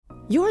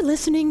You're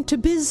listening to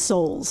Biz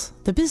Souls,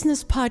 the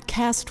business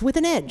podcast with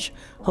an edge,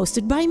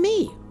 hosted by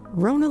me,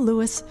 Rona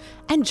Lewis,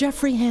 and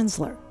Jeffrey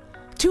Hansler.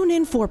 Tune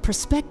in for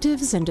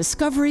perspectives and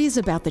discoveries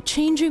about the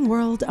changing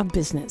world of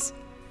business.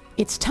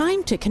 It's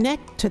time to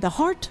connect to the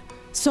heart,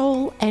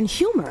 soul, and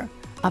humor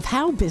of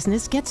how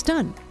business gets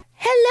done.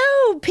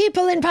 Hello,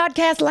 people in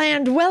podcast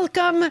land.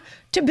 Welcome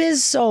to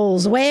Biz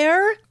Souls,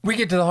 where we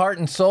get to the heart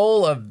and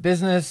soul of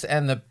business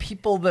and the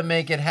people that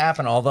make it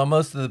happen, although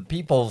most of the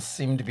people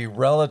seem to be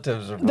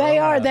relatives of They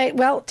Rona. are.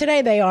 Well,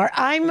 today they are.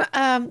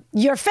 I'm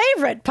your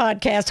favorite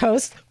podcast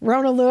host,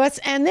 Rona Lewis,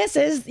 and this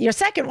is your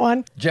second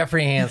one.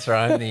 Jeffrey Hansler.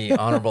 I'm the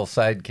honorable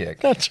sidekick.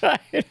 That's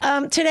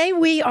right. Today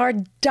we are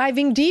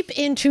diving deep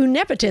into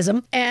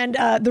nepotism, and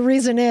the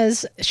reason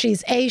is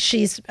she's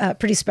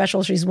pretty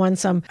special. She's won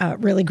some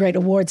really great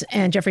awards,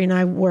 and Jeffrey and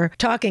I were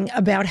talking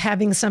about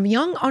having some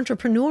young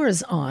entrepreneurs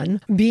on,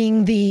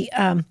 being the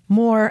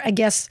more, I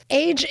guess,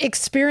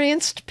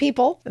 age-experienced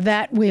people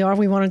that we are.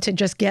 We wanted to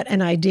just get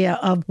an idea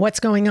of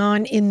what's going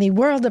on in the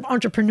world of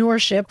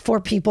entrepreneurship for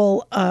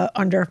people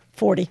under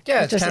 40.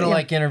 Yeah, it's kind of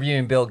like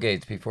interviewing Bill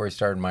Gates before he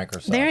started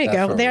Microsoft. There you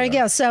go. There you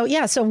go.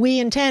 So we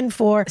intend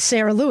for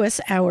Sarah Lewis,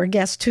 our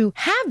guest, to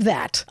have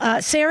that.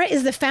 Sarah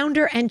is the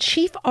founder and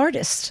chief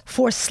artist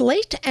for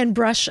Slate and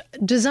Brush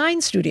Design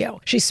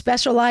Studio. She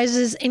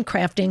specializes in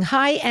crafting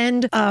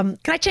high-end, can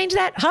I change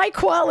that?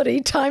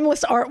 High-quality,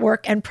 timeless artwork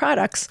and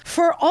products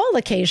for all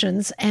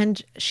occasions.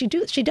 And she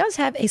does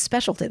have a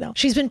specialty, though.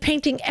 She's been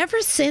painting ever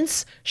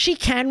since she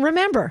can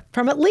remember,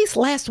 from at least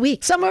last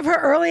week. Some of her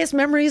earliest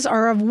memories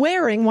are of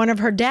wearing one of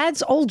her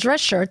dad's old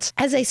dress shirts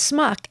as a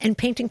smock and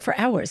painting for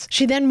hours.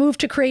 She then moved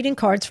to creating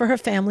cards for her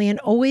family and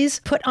always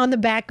put on the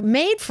back,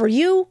 "Made for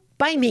you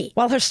by me."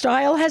 While her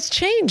style has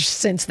changed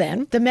since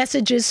then, the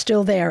message is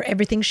still there.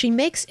 Everything she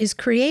makes is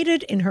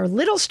created in her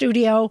little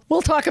studio.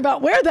 We'll talk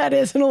about where that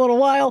is in a little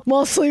while,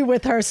 mostly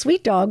with her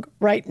sweet dog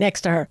right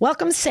next to her.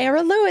 Welcome,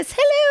 Sarah Lewis.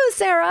 Hello,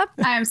 Sarah.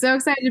 I am so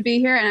excited to be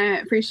here, and I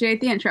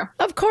appreciate the intro.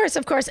 Of course.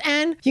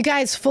 And you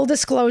guys, full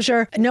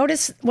disclosure,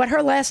 notice what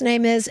her last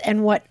name is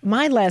and what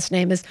my last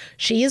name is.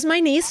 She is my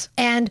niece,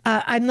 and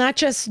I'm not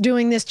just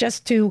doing this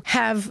just to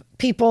have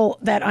people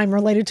that I'm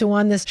related to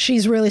on this.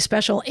 She's really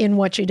special in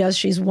what she does.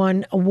 She's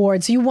won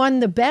awards. You won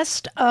the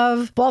best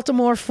of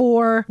Baltimore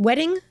for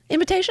wedding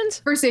invitations?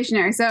 For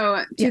stationery.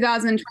 So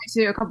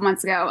 2022, a couple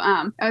months ago,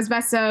 I was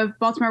best of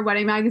Baltimore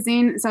Wedding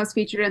magazine. So I was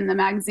featured in the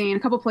magazine, a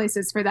couple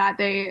places for that.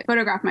 They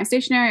photographed my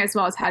stationery as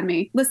well as had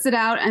me listed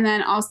out. And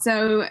then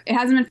also, it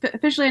hasn't been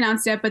officially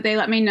announced yet, but they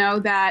let me know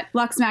that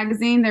Lux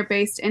magazine, they're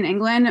based in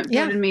England,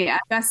 voted me as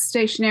best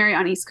stationery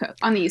on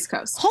the East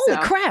Coast. Holy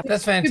crap.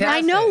 That's fantastic.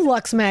 I know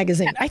Lux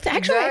magazine. I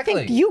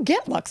think you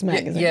get Lux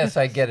magazine. Yes,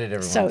 I get it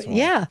every once in a while.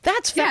 Yeah,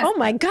 that's oh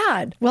my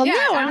God. Well,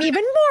 now I'm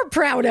even more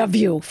proud of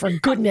you, for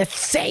goodness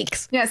sakes.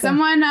 Yeah,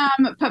 someone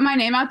put my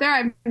name out there.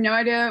 I have no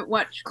idea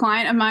what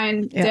client of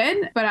mine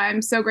did, but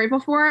I'm so grateful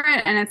for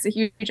it, and it's a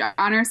huge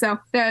honor. So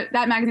that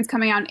magazine's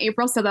coming out in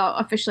April, so they'll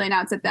officially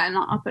announce it then.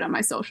 I'll put it on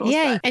my socials.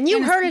 Yay, and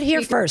you heard it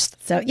here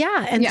first. So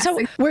so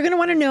we're going to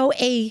want to know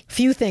a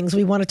few things.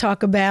 We want to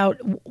talk about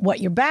what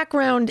your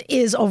background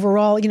is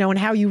overall, and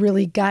how you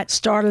really got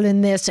started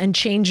in this and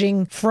changing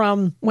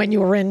from when you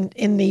were in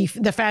the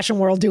fashion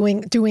world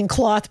doing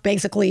cloth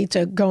basically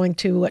to going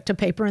to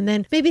paper, and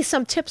then maybe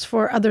some tips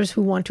for others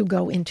who want to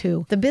go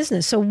into the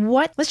business. So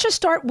let's just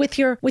start with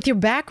your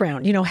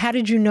background. How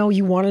did you know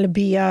you wanted to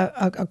be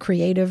a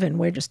creative, and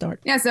where'd you start?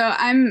 Yeah, so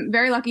I'm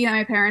very lucky that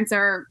my parents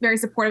are very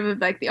supportive of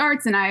the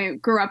arts, and I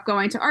grew up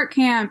going to art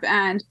camp,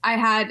 and I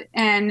had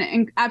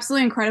an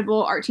absolutely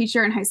incredible art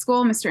teacher in high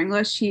school, Mr.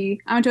 English. I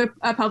went to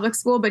a public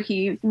school, but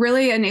he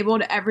really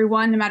enabled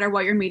everyone, no matter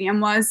what your medium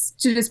was,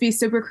 to just be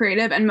super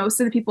creative. And most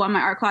of the people in my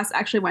art class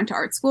actually went to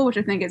art school, which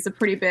I think is a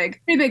pretty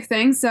big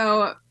thing.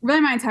 So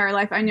really my entire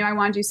life, I knew I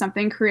wanted to do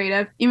something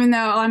creative. Even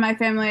though a lot of my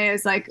family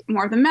is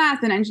more of the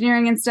math and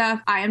engineering and stuff,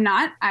 I am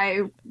not.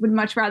 I would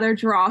much rather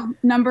draw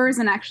numbers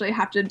and actually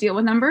have to deal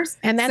with numbers.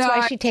 And that's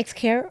why she takes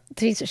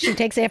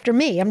after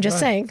me. I'm just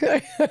saying.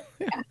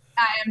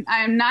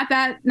 I am not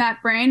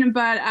that brain,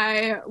 but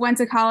I went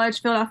to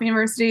college, Philadelphia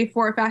University,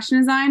 for fashion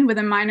design with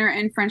a minor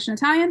in French and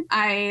Italian.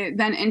 I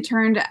then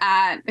interned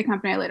at the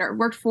company I later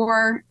worked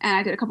for, and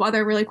I did a couple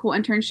other really cool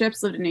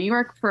internships, lived in New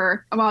York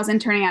for a while. I was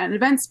interning at an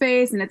event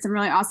space and did some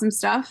really awesome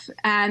stuff.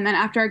 And then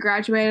after I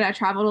graduated, I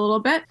traveled a little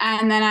bit.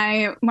 And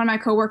then one of my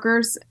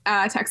coworkers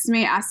texted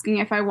me asking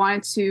if I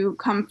wanted to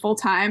come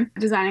full-time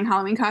designing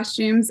Halloween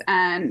costumes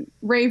and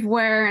rave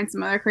wear and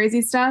some other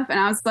crazy stuff.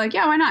 And I was like,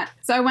 yeah, why not?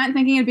 So I went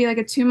thinking it'd be a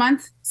 2-month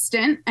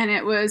stint, and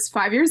it was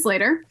 5 years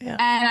later. Yeah.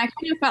 And I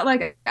kind of felt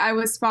like I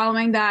was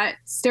following that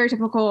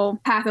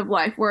stereotypical path of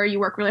life where you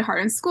work really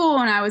hard in school,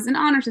 and I was in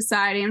honor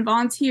society and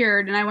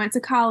volunteered, and I went to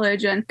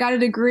college and got a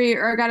degree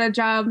or got a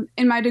job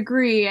in my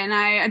degree, and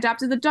I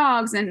adopted the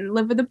dogs and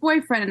lived with a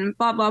boyfriend and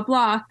blah, blah,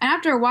 blah. And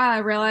after a while, I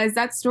realized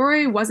that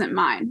story wasn't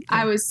mine.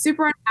 Yeah. I was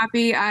super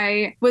unhappy.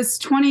 I was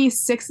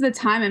 26 at the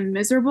time and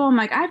miserable. I'm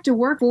like, I have to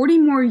work 40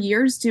 more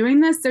years doing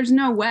this? There's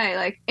no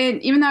way.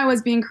 Even though I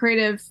was being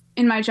creative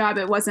in my job,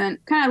 it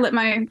wasn't kind of lit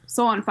my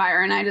soul on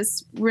fire. And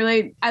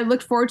I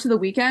looked forward to the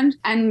weekend,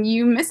 and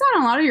you miss out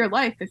on a lot of your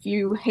life if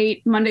you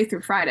hate Monday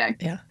through Friday.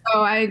 Yeah.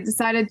 So I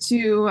decided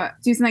to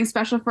do something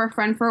special for a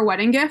friend for a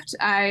wedding gift.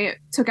 I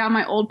took out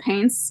my old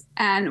paints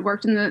and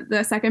worked in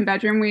the second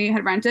bedroom we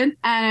had rented.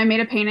 And I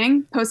made a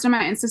painting, posted on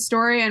my Insta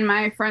story, and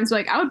my friends were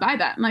like, I would buy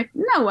that. I'm like,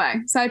 no way.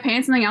 So I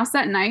painted something else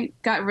that night,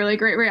 got really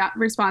great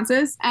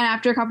responses. And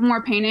after a couple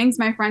more paintings,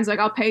 my friends were like,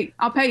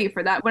 I'll pay you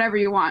for that, whatever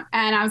you want.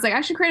 And I was like,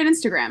 I should create an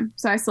Instagram.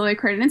 So I slowly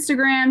created an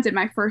Instagram, did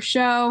my first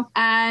show,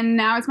 and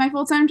now it's my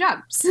full-time job.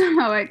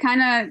 So it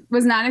kind of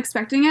was not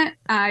expecting it.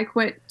 I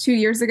quit 2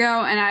 years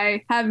ago, and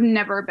I have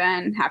never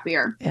been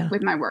happier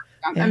with my work.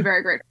 I'm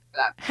very grateful for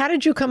that. How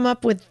did you come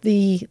up with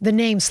the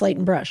name Slate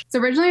and Brush? So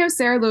originally it was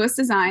Sarah Lewis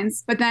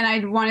Designs, but then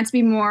I wanted to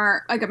be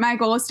more, like, my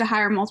goal is to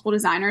hire multiple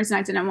designers, and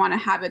I didn't want to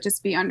have it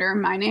just be under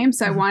my name.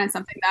 So I wanted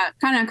something that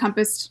kind of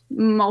encompassed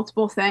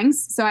multiple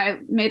things. So I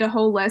made a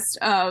whole list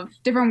of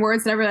different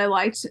words that I really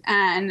liked.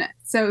 And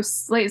so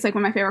slate is like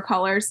one of my favorite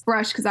colors.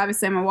 Brush, because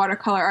obviously I'm a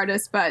watercolor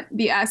artist, but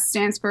the S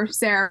stands for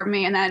Sarah,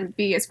 me, and then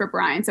B is for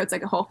Brian. So it's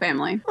like a whole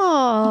family.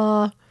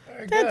 Aww.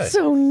 That's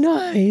so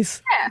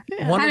nice.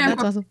 Yeah.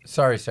 That's awesome.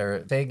 Sorry,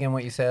 Sarah. Say again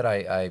what you said.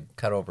 I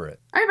cut over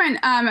it. All right, fine.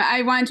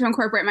 I wanted to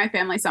incorporate my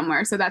family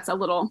somewhere, so that's a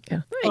little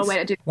way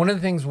to do. One of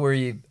the things where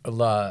you,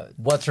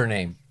 what's her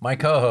name? My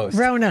co-host.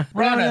 Rona.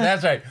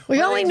 That's right.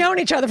 We've only known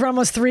each other for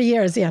almost 3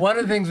 years. Yeah. One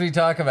of the things we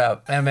talk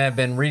about and I've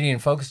been reading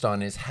and focused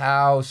on is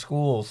how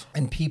schools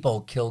and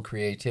people kill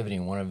creativity.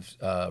 And one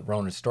of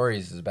Rona's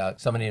stories is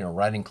about somebody in a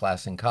writing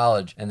class in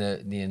college, and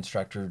the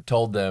instructor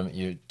told them,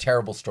 "You're a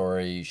terrible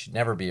story. You should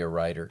never be a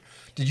writer."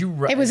 Did you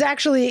write? It was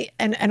actually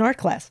an art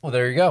class. Well,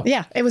 there you go.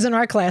 Yeah, it was an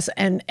art class,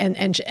 and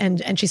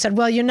she said,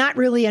 "Well, you're not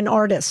really an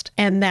artist,"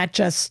 and that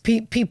just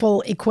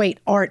people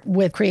equate art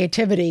with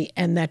creativity,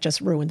 and that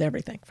just ruined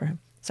everything for him.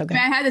 So good.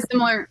 I had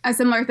a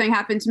similar thing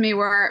happen to me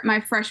where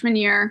my freshman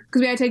year,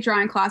 because we had to take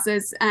drawing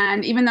classes,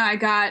 and even though I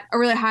got a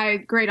really high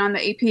grade on the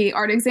AP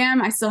art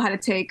exam, I still had to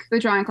take the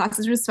drawing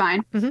classes, which was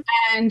fine.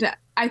 And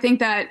I think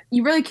that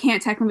you really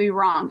can't technically be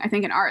wrong. I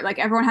think in art, like,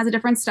 everyone has a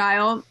different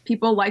style.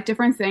 People like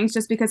different things.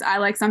 Just because I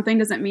like something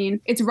doesn't mean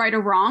it's right or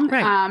wrong.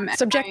 Right.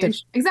 Subjective.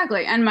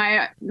 Exactly. And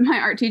my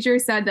art teacher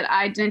said that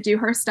I didn't do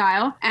her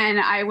style and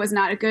I was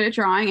not good at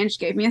drawing, and she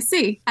gave me a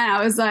C. And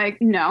I was like,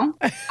 no,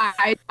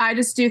 I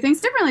just do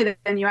things differently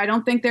than you. I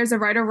don't think there's a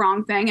right or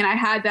wrong thing. And I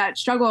had that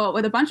struggle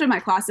with a bunch of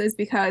my classes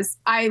because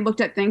I looked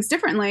at things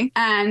differently.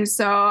 And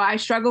so I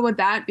struggle with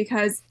that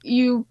because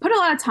you put a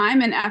lot of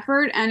time and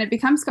effort, and it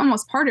becomes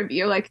almost part of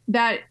you. Like,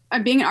 that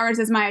being an artist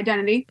is my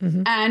identity.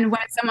 And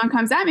when someone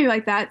comes at me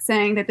like that,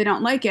 saying that they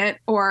don't like it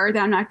or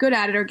that I'm not good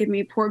at it or give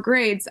me poor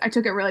grades, I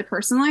took it really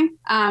personally.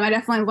 I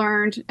definitely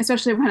learned,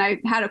 especially when I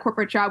had a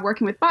corporate job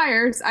working with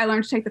buyers, I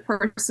learned to take the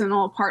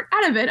personal part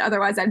out of it.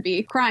 Otherwise, I'd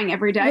be crying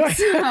every day.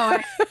 So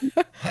I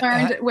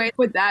learned ways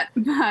with that.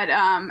 But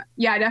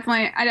yeah, I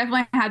definitely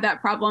had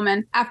that problem.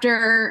 And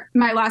after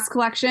my last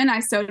collection,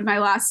 I sewed my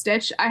last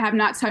stitch. I have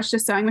not touched a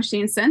sewing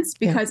machine since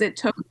because it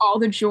took all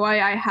the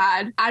joy I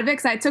had out of it.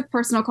 Because I took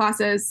personal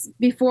classes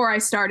before I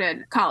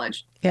started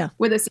college. Yeah.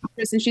 With a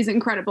seamstress, and she's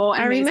incredible.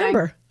 And I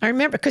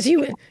remember because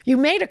you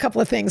made a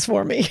couple of things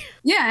for me.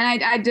 Yeah,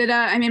 and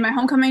I made my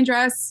homecoming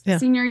dress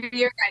senior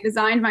year. I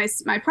designed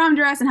my prom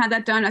dress and had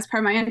that done as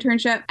part of my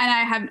internship.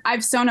 And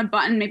I've sewn a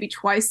button maybe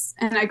twice,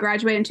 and I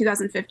graduated in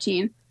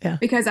 2015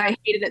 because I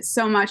hated it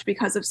so much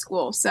because of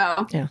school.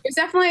 So it's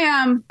definitely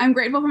I'm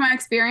grateful for my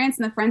experience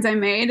and the friends I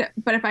made.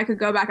 But if I could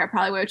go back, I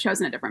probably would have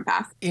chosen a different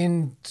path.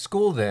 In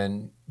school,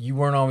 then, you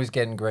weren't always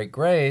getting great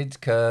grades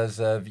because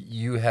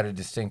you had a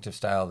distinctive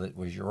style that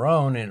was your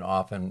own and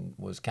often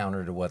was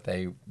counter to what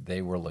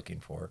they were looking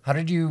for. How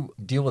did you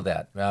deal with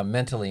that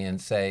mentally and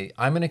say,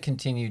 I'm going to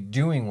continue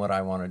doing what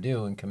I want to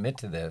do and commit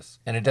to this,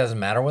 and it doesn't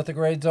matter what the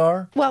grades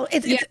are? Well,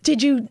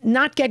 did you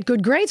not get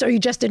good grades, or you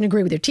just didn't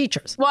agree with your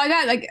teachers? Well, I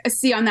got like a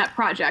C on that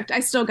project.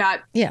 I still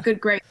got good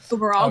grades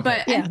overall.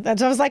 Okay.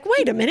 But I was like,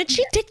 wait a minute,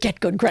 she did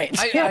get good grades.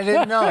 I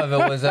didn't know if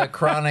it was a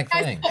chronic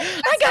thing.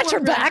 I got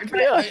your back.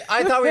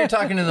 I thought we were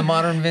talking to the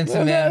modern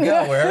Vincent Van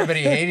Gogh, where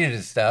everybody hated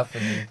his stuff.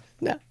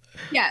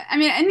 Yeah, I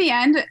mean, in the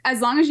end,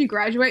 as long as you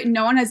graduate,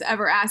 no one has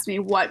ever asked me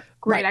what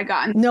grade I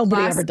got in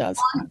Nobody class. ever does.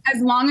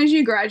 As long as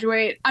you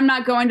graduate, I'm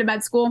not going to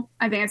med school.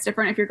 I think it's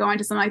different if you're going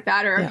to something like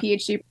that or a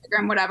PhD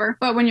program, whatever.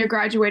 But when you're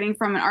graduating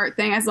from an art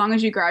thing, as long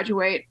as you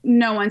graduate,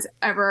 no one's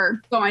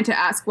ever going to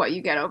ask what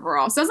you get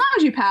overall. So as long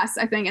as you pass,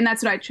 I think, and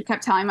that's what I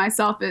kept telling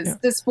myself is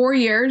this 4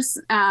 years,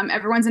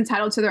 everyone's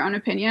entitled to their own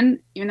opinion.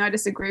 Even though I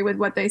disagree with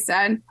what they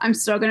said, I'm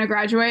still going to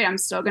graduate. I'm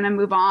still going to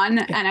move on.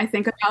 And I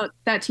think about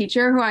that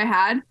teacher who I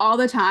had all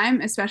the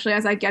time, especially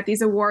as I get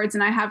these awards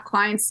and I have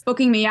clients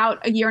booking me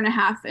out a year and a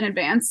half in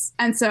advance.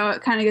 And so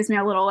it kind of gives me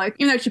a little, like,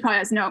 even though she probably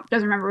doesn't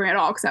remember me at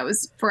all because that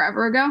was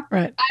forever ago.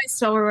 Right. I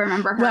still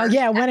remember her. Well,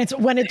 yeah, when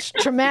it's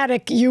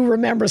traumatic, you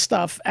remember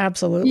stuff.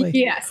 Absolutely.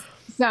 Yes.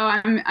 So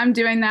I'm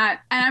doing that,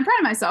 and I'm proud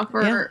of myself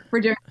for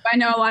doing it. I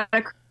know a lot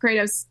of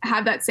creatives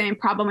have that same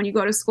problem when you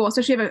go to school,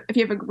 especially if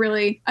you have a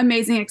really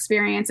amazing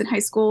experience in high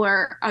school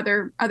or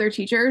other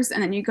teachers,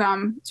 and then you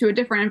come to a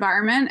different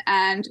environment,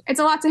 and it's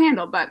a lot to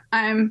handle. But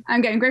I'm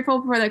getting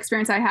grateful for the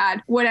experience I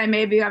had. Would I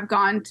maybe have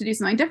gone to do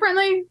something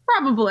differently?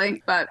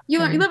 Probably, but you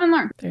live and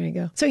learn. There you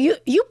go. So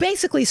you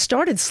basically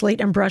started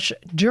Slate and Brush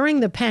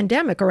during the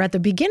pandemic or at the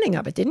beginning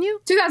of it, didn't you?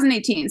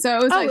 2018. So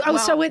it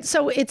was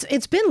so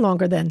it's been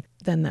longer than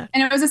that.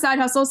 And it was a side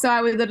hustle. So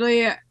I would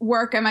literally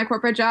work at my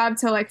corporate job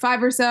till like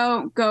 5 or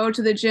so, go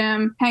to the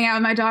gym, hang out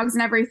with my dogs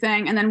and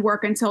everything, and then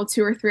work until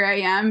 2 or 3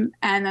 a.m.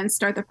 and then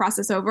start the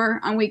process over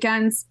on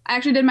weekends. I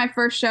actually did my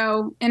first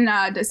show in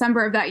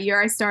December of that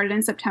year. I started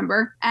in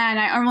September, and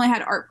I only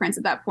had art prints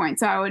at that point.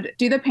 So I would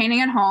do the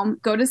painting at home,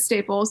 go to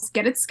Staples,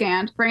 get it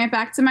scanned, bring it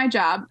back to my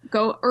job,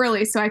 go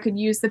early so I could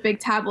use the big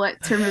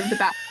tablet to remove the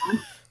background.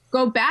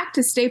 Go back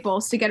to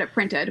Staples to get it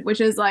printed, which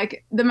is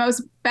like the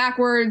most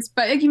backwards,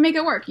 but you make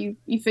it work. You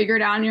figure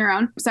it out on your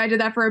own. So I did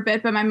that for a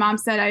bit, but my mom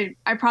said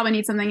I probably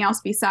need something else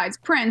besides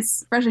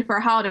prints, especially for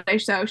a holiday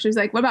show. She was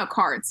like, what about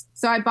cards?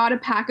 So I bought a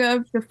pack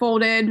of the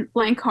folded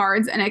blank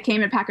cards, and it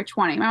came in a pack of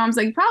 20. My mom's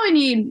like, you probably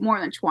need more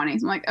than 20.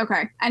 So I'm like,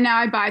 okay. And now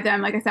I buy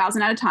them like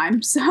 1,000 at a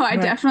time. So I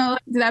definitely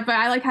do that, but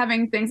I like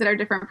having things that are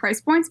different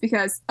price points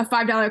because a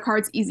 $5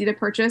 card's easy to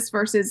purchase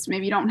versus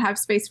maybe you don't have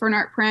space for an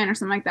art print or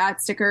something like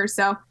that, stickers.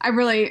 So I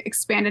really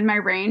expanded my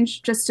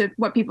range just to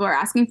what people are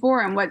asking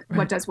for and what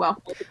does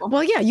well for people.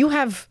 Well, yeah, you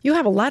have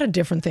a lot of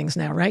different things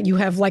now, right? You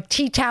have like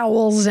tea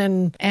towels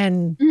and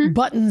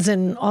buttons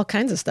and all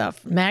kinds of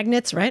stuff,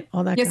 magnets, right?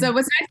 All that. Yeah. So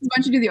what's nice is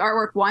once you do the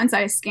artwork once,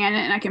 I scan it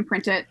and I can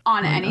print it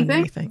on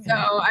anything.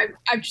 So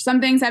I've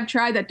some things I've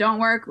tried that don't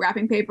work.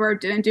 Wrapping paper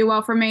didn't do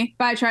well for me,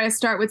 but I try to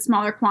start with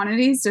smaller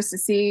quantities just to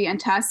see and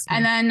test,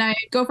 and then I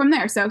go from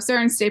there. So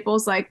certain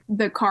staples like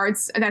the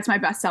cards, that's my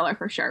best seller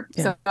for sure.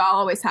 Yeah. So I'll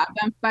always have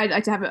them, but I'd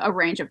like to have a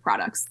range of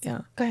products.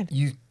 Yeah, go ahead.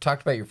 You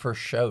talked about your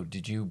first show.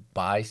 Did you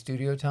buy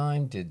studio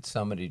time?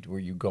 Were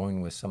you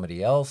going with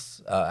somebody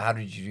else? How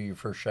did you do your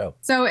first show?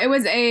 So it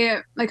was a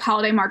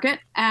holiday market,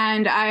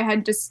 and I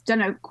had just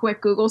done a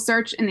quick Google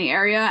search in the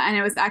area, and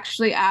it was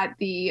actually at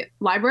the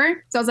library.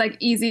 So I was like,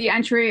 easy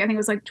entry. I think it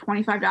was like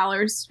 $25,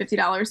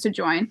 $50 to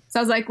join. So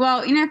I was like,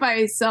 well, if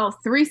I sell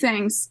 3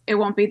 things, it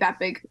won't be that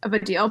big of a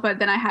deal. But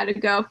then I had to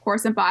go, of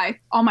course, and buy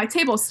all my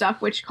table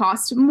stuff, which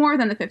cost more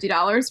than the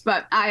 $50.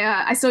 But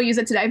I still use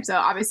it today. So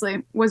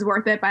obviously was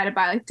worth it. But I had to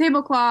buy like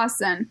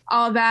tablecloths and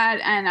all of that.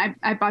 And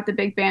I bought the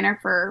big banner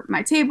for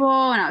my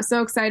table, and I was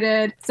so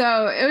excited.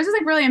 So it was just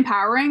like really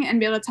empowering and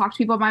be able to talk to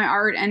people about my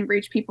art and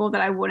reach people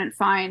that I wouldn't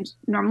find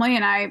normally.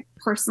 And I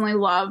personally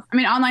love,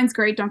 online's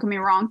great, don't get me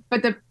wrong,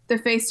 but the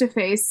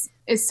face-to-face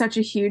is such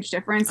a huge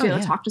difference to be able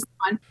to talk to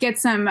someone, get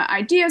some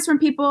ideas from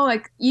people.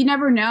 Like you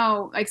never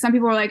know, like some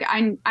people are like,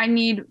 I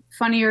need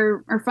funny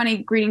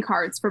greeting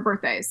cards for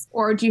birthdays,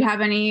 or do you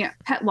have any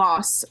pet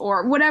loss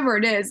or whatever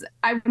it is.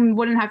 I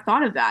wouldn't have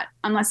thought of that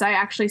unless I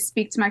actually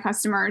speak to my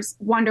customers,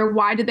 wonder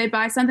why did they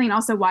buy something, and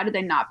also why did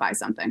they not buy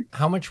something.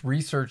 How much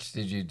research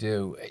did you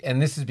do?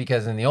 And this is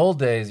because in the old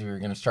days, if you were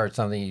going to start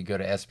something, you'd go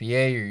to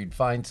SBA or you'd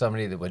find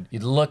somebody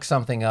you'd look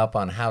something up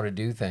on how to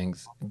do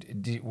things.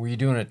 Were you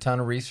doing a ton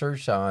of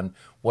research on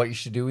what you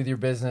should do with your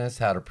business,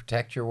 how to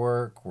protect your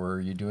work? Were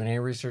you doing any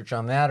research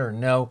on that, or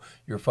no,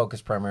 you're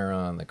focused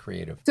primarily on the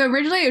creative? So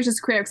originally it was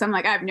just creative because I'm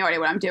like, I have no idea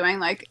what I'm doing.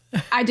 Like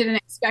I didn't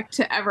expect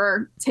to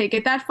ever take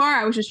it that far.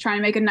 I was just trying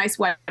to make a nice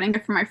wedding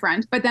gift for my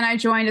friend. But then I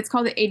joined, it's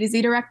called the A to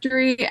Z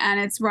directory, and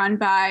it's run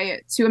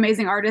by 2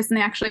 amazing artists, and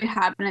they actually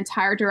have an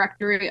entire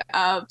directory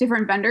of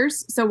different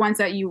vendors. So ones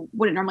that you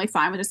wouldn't normally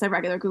find with just a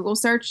regular Google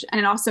search. And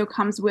it also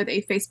comes with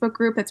a Facebook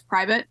group that's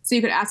private. So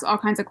you could ask all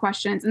kinds of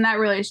questions, and that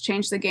really has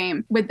changed the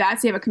game with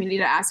that. So you have a community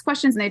to ask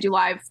questions, and they do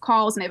live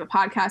calls, and they have a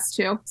podcast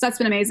too. So that's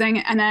been amazing.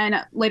 And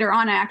then later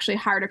on, I actually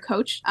hired a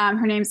coach.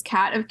 Her name's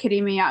Kat of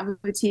Kitty Meow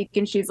Boutique,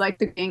 and she's like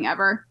the king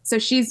ever. So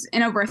she's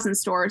in over 1,000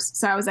 stores.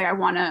 So I was like, I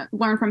want to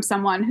learn from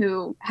someone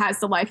who has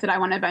the life that I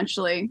want to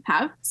eventually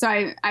have. So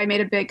I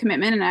made a big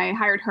commitment, and I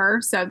hired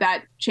her. So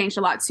that changed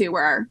a lot too,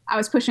 where I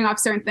was pushing off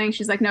certain things.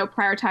 She's like, no,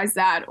 prioritize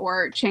that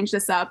or change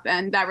this up.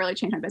 And that really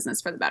changed my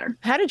business for the better.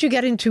 How did you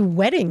get into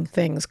wedding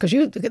things? Because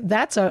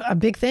that's a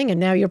big thing. And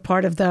now you're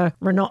part of the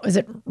Renault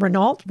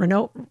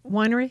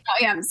winery? Oh,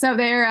 yeah. So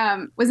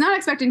there was not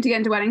expecting to get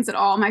into weddings at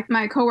all.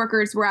 My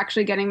coworkers were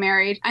actually getting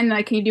married, and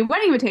like, can you do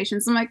wedding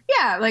invitations? I'm like,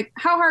 yeah, like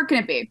how hard can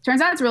it be?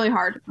 Turns out it's really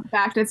hard. In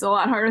fact, it's a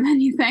lot harder than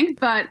you think.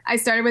 But I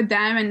started with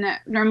them, and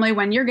normally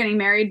when you're getting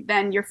married,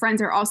 then your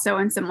friends are also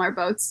in similar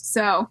boats.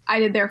 So I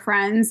did their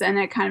friends, and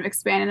it kind of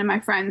expanded, and my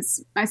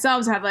friends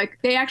myself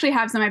they actually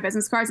have some of my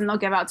business cards, and they'll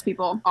give out to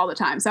people all the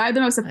time. So I have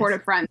the most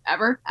supportive friends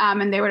ever.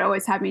 And they would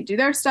always have me do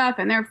their stuff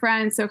and their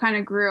friends. So it kind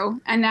of grew.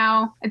 And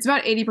now it's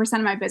about 80%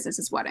 of my business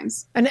is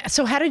weddings. And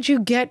so how did you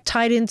get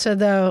tied into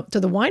the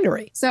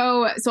winery?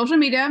 So social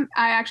media,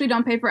 I actually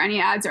don't pay for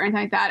any ads or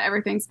anything like that.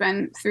 Everything's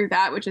been through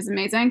that, which is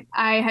amazing.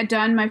 I had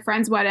done my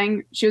friend's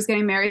wedding. She was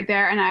getting married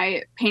there, and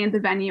I painted the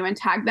venue and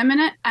tagged them in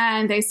it.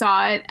 And they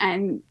saw it,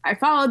 and I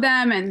followed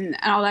them and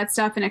all that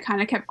stuff. And it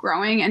kind of kept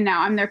growing. And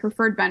now I'm their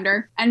preferred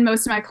vendor. And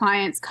most of my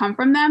clients come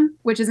from them,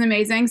 which is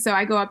amazing. So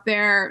I go up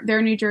there. They're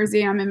in New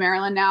Jersey. I'm in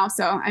Maryland now.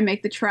 So I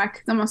make the trek.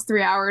 It's almost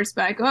 3 hours,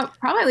 but I go up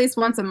probably at least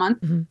once a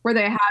month where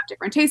they have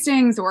different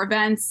tastings or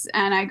events.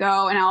 And I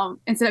go and I'll,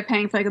 instead of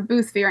paying for like a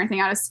booth fee or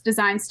anything, I'll just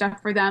design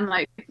stuff for them,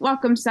 like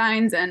welcome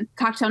signs and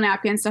cocktail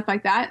napkins, stuff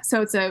like that.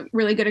 So it's a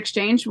really good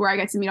exchange where I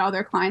get to meet all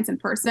their clients in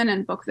person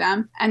and book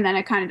them. And then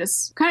it kind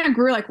of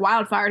grew like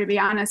wildfire, to be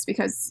honest,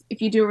 because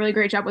if you do a really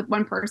great job with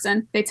one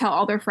person, they tell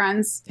all their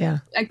friends,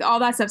 like all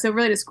that stuff. So it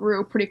really just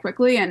grew pretty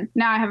quickly. And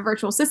now I have a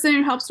virtual assistant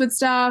who helps with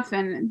stuff,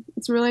 and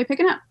it's really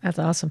picking up. That's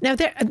awesome. Now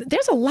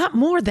there's a lot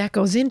more that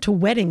goes into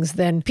weddings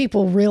than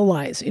people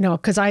realize,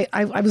 because I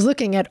was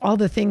looking at all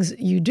the things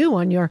you do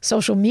on your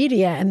social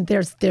media, and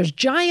there's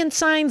giant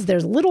signs,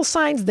 there's little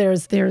signs,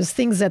 there's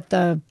things at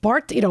the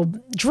bar,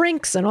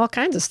 drinks and all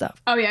kinds of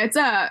stuff. Oh yeah, it's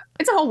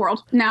a whole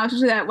world now,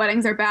 especially that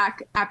weddings are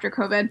back after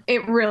COVID.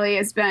 It really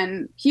has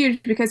been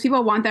huge because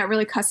people want that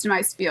really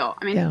customized feel.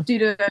 I mean, due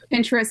to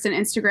Pinterest and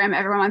Instagram,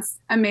 everyone wants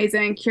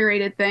amazing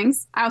curated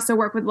things. I also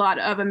work with a lot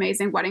of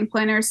amazing wedding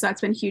planners, so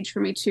that's been huge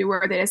for me too,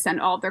 where they just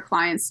send all of their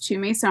clients to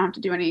me, so I don't have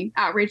to do any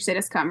outreach. They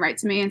just come right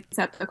to me and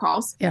set up the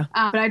calls.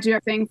 But I do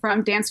everything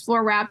from dance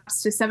floor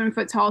wraps to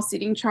 7-foot tall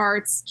seating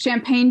charts,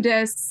 champagne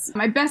discs.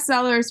 My best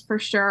sellers for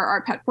sure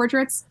are pet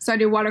portraits. So I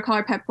do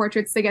watercolor pet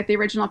portraits. They get the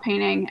original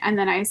painting, and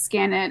then I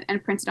scan it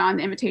and print it on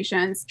the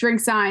invitations, drink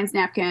signs,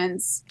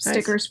 napkins,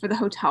 stickers for the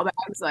hotel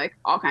bags, like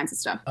all kinds of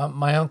stuff.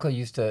 My uncle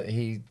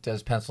he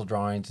does pencil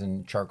drawings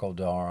and charcoal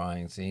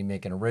drawings. He'd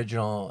make an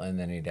original, and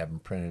then he'd have them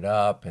printed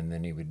up, and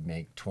then he would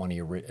make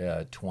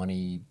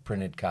 20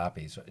 printed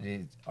copies.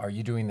 Are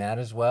you doing that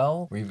as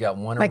well? Where you've got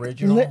one like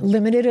original?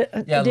 Limited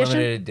edition? Yeah,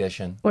 limited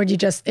edition. Or do you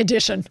just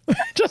edition?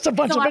 Just a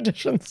bunch of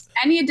editions.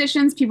 Any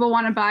editions people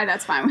want to buy,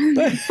 that's fine with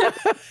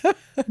me.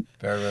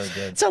 Very, very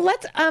good. So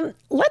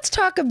let's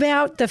talk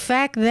about the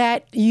fact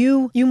that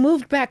you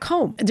moved back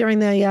home during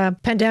the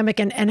pandemic,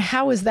 and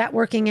how is that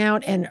working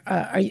out? And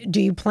do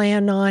you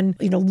plan on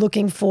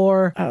looking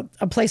for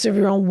a place of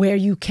your own where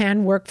you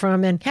can work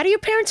from? And how do your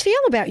parents feel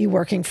about you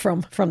working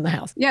from the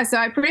house? Yeah, so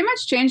I pretty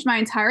much changed my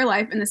entire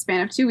life in the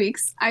span of 2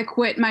 weeks. I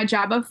quit my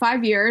job of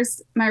 5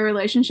 years, my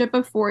relationship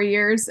of 4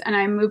 years, and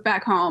I moved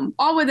back home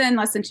all within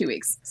less than 2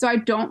 weeks. So I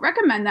don't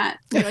recommend that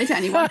really to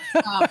anyone.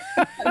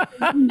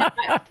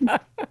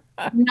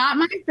 Not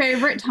my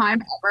favorite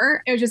time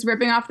ever. It was just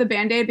ripping off the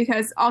Band-Aid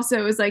because also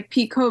it was like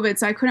peak COVID,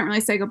 so I couldn't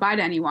really say goodbye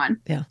to anyone.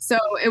 Yeah. So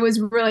it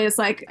was really just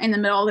like in the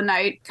middle of the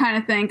night kind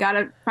of thing.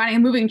 Finding a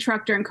moving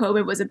truck during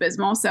COVID was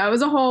abysmal. So it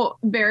was a whole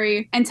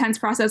very intense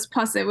process.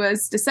 Plus it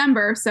was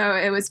December, so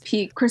it was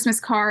peak Christmas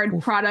card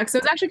products. So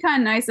it was actually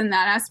kind of nice in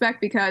that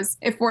aspect because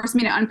it forced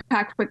me to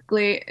unpack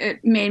quickly.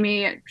 It made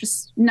me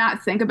just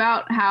not think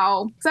about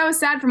because I was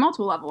sad for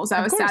multiple levels.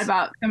 I was sad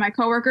about my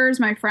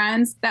coworkers, my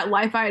friends, that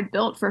life I had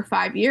built for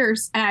 5 years.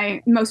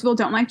 And most people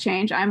don't like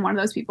change. I'm one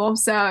of those people.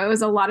 So it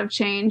was a lot of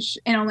change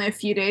in only a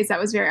few days.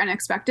 That was very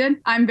unexpected.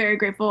 I'm very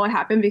grateful it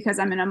happened because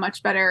I'm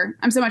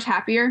so much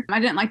happier. I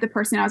didn't like the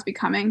person I was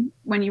becoming.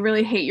 When you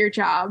really hate your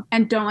job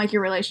and don't like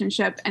your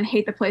relationship and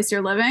hate the place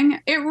you're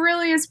living, it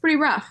really is pretty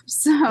rough.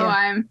 So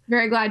I'm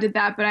very glad I did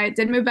that. But I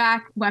did move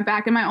back, went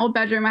back in my old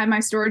bedroom. I had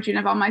my storage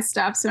unit of all my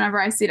stuff. So whenever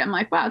I see it, I'm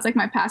like, wow, it's like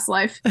my past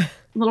life.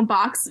 Little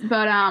box,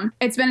 but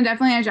it's been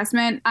definitely an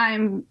adjustment.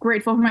 I'm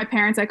grateful for my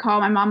parents. I call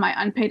my mom my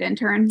unpaid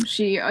intern.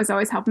 She was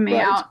always helping me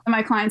out.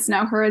 My clients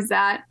know her as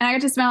that, and I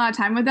get to spend a lot of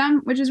time with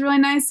them, which is really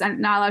nice. And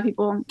not a lot of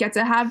people get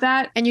to have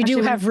that. And you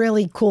do have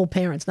really cool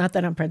parents. Not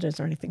that I'm prejudiced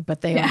or anything,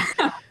 but they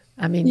are.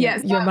 I mean,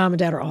 yes, your mom and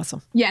dad are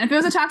awesome. Yeah, and if it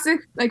was a toxic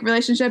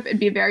relationship, it'd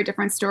be a very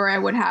different story. I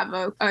would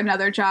have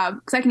another job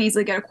because I can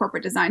easily get a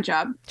corporate design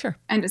job. Sure.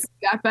 And just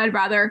do that. But I'd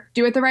rather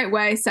do it the right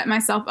way, set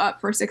myself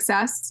up for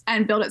success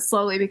and build it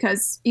slowly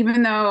because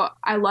even though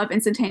I love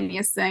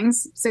instantaneous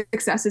things,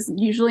 success is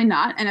usually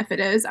not. And if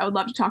it is, I would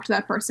love to talk to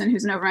that person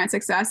who's an overnight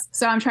success.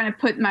 So I'm trying to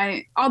put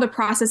all the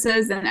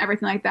processes and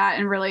everything like that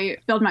and really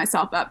build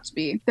myself up to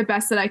be the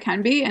best that I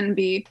can be and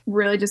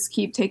really just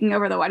keep taking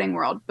over the wedding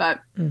world. But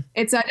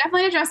it's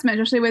definitely an adjustment.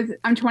 Especially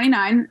I'm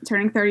 29,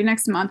 turning 30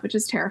 next month, which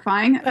is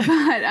terrifying.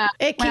 But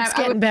it keeps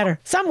getting better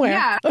somewhere.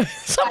 Yeah,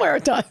 somewhere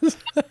it does.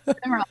 But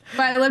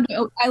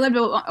I lived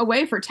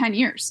away for 10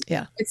 years.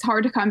 Yeah, it's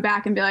hard to come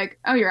back and be like,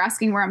 oh, you're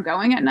asking where I'm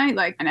going at night.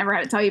 Like I never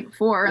had to tell you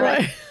before. Right.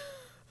 Like,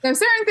 there's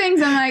certain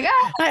things I'm like,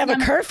 I have a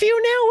curfew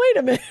now. Wait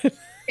a minute.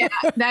 Yeah,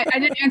 I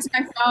didn't answer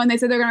my phone. They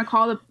said they're going to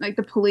call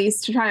the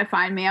police to try to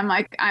find me. I'm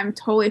like, I'm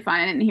totally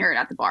fine. I didn't hear it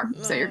at the bar,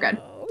 so you're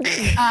good.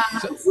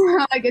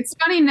 Like it's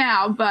funny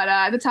now, but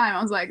at the time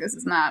I was like, this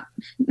is not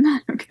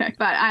okay. kidding.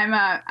 But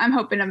I'm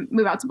hoping to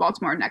move out to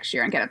Baltimore next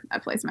year and get a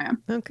place of my own.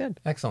 Oh, good.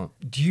 Excellent.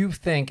 Do you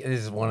think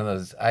this is one of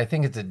those, I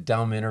think it's a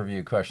dumb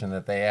interview question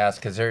that they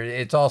ask because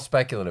it's all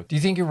speculative. Do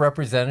you think you're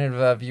representative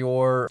of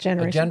your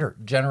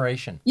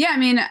generation? Yeah, I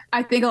mean,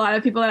 I think a lot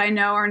of people that I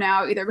know are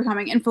now either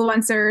becoming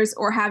influencers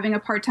or having a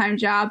part-time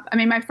job. I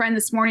mean, my friend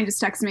this morning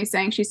just texted me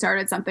saying she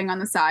started something on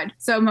the side.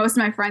 So most of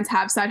my friends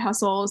have side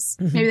hustles.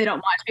 Maybe they don't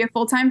want it to be a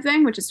full-time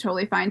thing, which is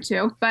totally fine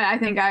too. But I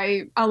think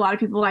a lot of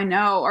people I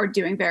know are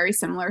doing very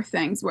similar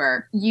things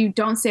where you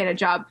don't stay at a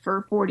job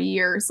for 40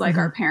 years like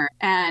our parents.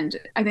 And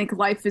I think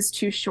life is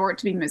too short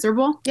to be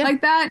miserable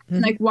like that.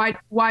 Like,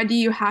 why do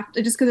you have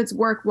to, just because it's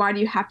work, why do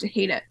you have to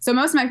hate it? So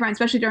most of my friends,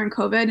 especially during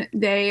COVID,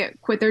 they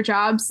quit their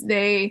jobs.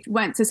 They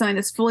went to something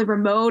that's fully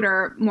remote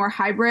or more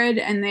hybrid,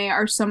 and they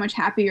are so much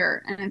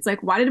happier. And it's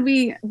like, why do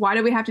we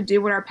have to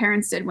do what our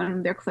parents did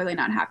when they're clearly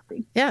not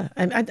happy? Yeah.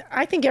 And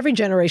I think every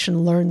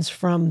generation learns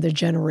from the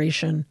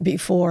generation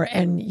before.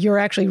 And you're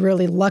actually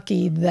really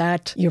lucky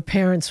that your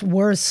parents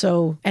were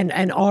so and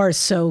are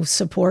so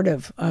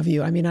supportive of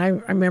you. I mean, I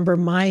remember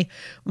my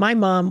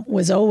mom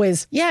was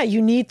always,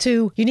 you need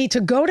to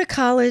go to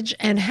college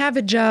and have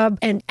a job,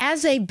 and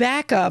as a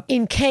backup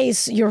in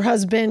case your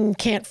husband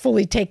can't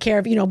fully take care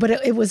of, but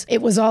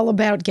it was all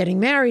about getting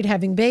married,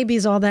 having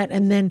babies, all that.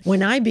 And then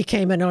when I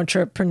became an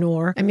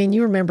entrepreneur, I mean,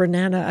 you remember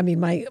Nana, I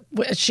mean,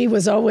 she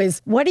was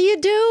always, what do you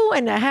do?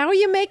 And how are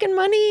you making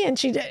money? And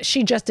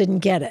she just didn't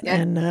get it. Yeah.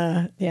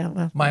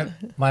 And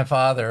my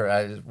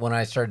father, when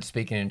I started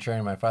speaking and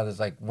training, my father's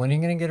like, when are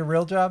you going to get a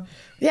real job?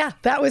 Yeah,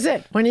 that was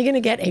it. When are you going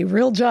to get a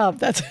real job?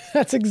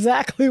 That's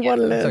exactly what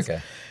it is.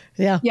 Okay.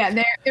 Yeah. Yeah,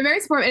 they're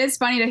very supportive. It is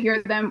funny to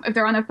hear them if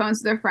they're on their phones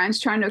with their friends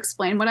trying to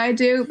explain what I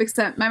do, because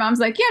my mom's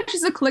like, yeah,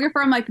 she's a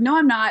calligrapher. I'm like, no,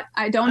 I'm not.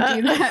 I don't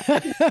do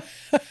that.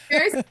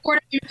 Very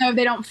supportive, even though if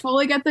they don't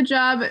fully get the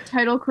job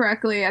title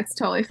correctly, it's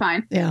totally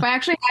fine. Yeah. But I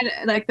actually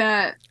had like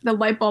the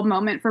light bulb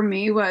moment for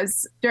me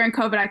was during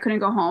COVID. I couldn't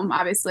go home,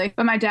 obviously.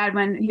 But my dad,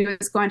 when he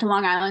was going to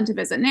Long Island to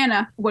visit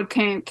Nana,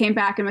 came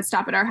back and would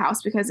stop at our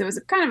house because it was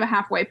kind of a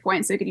halfway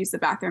point, so he could use the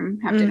bathroom,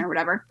 have dinner,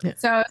 whatever. Yeah.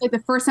 So it's like the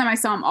first time I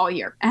saw him all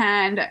year.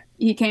 And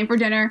he came for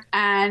dinner,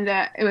 and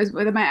it was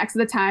with my ex at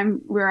the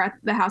time. We were at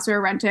the house we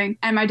were renting,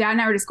 and my dad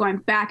and I were just going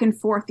back and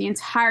forth the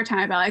entire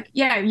time about like,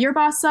 yeah, your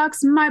boss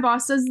sucks, my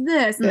boss does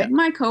this, and like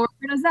my coworker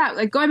does that,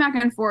 like going back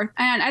and forth.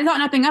 And I thought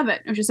nothing of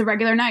it. It was just a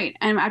regular night.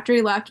 And after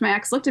he left, my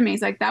ex looked at me.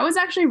 He's like, that was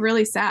actually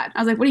really sad. I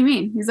was like, what do you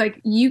mean? He's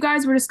like, you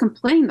guys were just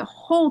complaining the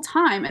whole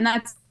time, and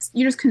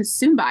you're just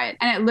consumed by it.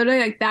 And it literally,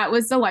 like, that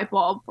was the light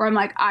bulb where I'm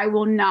like, I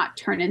will not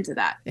turn into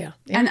that. Yeah.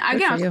 And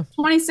again, I was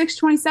 26,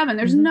 27.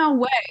 There's no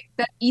way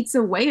that eats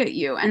away at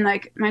you. And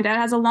like, my dad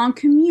has a long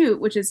commute,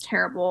 which is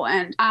terrible.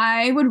 And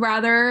I would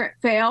rather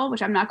fail,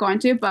 which I'm not going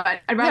to,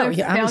 but I'd rather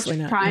fail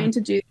trying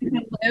to do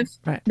and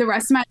live the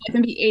rest of my life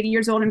and be 80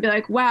 years old and be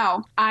like,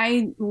 wow,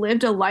 I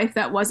lived a life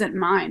that wasn't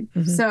mine.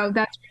 So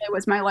that's really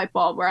was my light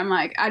bulb where I'm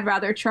like, I'd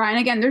rather try. And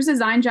again, there's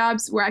design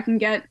jobs where I can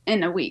get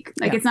in a week.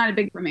 Like, it's not a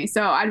big for me.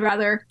 So I'd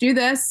rather do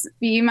this,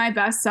 be my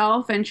best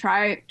self, and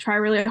try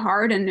really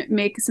hard and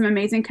make some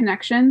amazing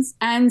connections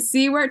and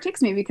see where it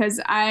takes me, because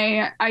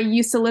I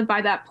used to live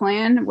by that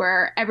plan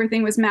where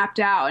everything was mapped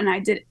out and I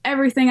did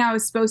everything I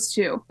was supposed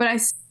to, but I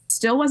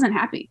still wasn't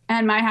happy.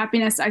 And my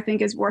happiness, I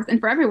think, is worth, and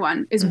for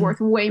everyone, is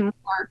worth way more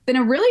than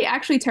a really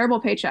actually terrible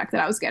paycheck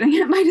that I was getting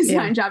at my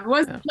design job. It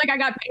was like I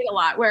got paid a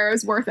lot where it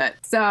was worth it.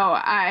 So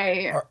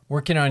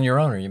working on your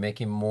own, are you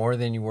making more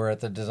than you were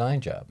at the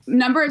design job?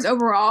 Numbers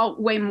overall,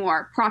 way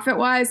more. Profit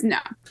wise, no.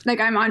 Like,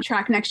 I'm on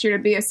track this year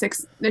to be a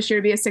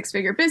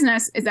six-figure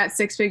business. Is that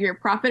six-figure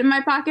profit in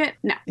my pocket?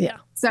 No. Yeah.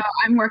 So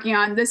I'm working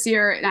on this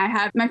year,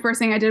 and my first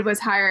thing I did was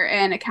hire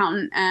an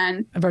accountant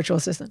and a virtual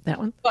assistant. That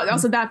one. Well,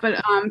 also that,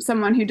 but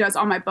someone who does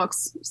all my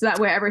books, so that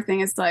way everything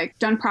is like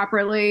done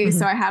properly.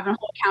 So I have a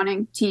whole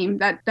accounting team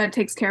that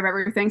takes care of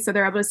everything. So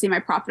they're able to see my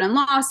profit and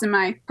loss and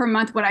my per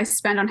month what I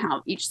spend on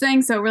each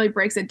thing. So it really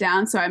breaks it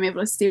down. So I'm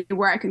able to see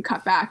where I can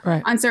cut back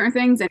on certain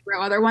things and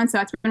grow other ones. So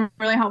that's been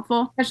really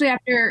helpful, especially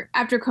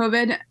after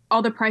COVID.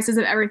 All the prices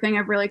of everything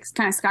have really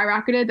kind of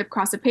skyrocketed. The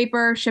cost of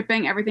paper,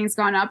 shipping, everything's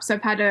gone up. So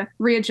I've had to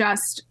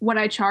readjust what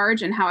I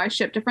charge and how I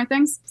ship different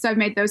things. So I've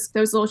made those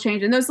little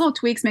changes, and those little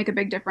tweaks make a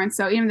big difference.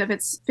 So even if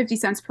it's 50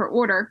 cents per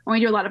order, when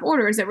we do a lot of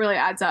orders, it really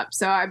adds up.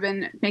 So I've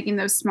been making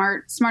those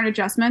smart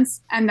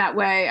adjustments, and that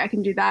way I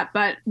can do that.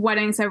 But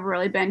weddings have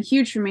really been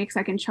huge for me because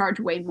I can charge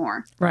way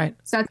more. Right.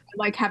 So that's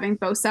like having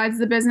both sides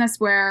of the business,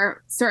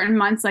 where certain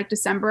months like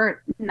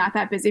December, not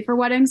that busy for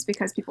weddings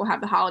because people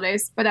have the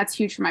holidays, but that's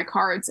huge for my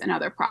cards and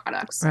other products.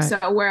 Right.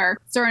 So where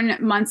certain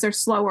months are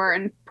slower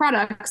in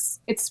products,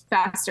 it's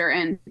faster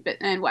in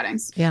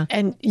weddings. Yeah.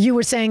 And you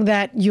were saying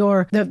that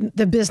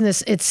the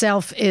business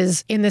itself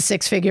is in the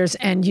six figures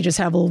and you just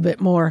have a little bit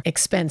more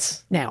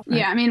expense now. Right?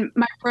 Yeah. I mean,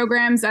 my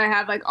programs, I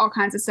have like all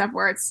kinds of stuff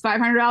where it's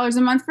 $500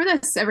 a month for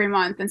this every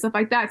month and stuff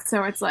like that.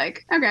 So it's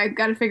like, okay, I've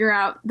got to figure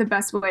out the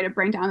best way to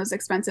bring down those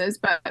expenses.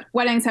 But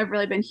weddings have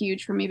really been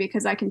huge for me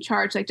because I can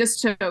charge, like,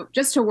 just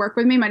to work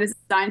with me, my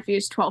design fee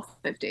is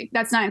 $1,250.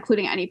 That's not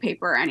including any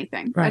paper or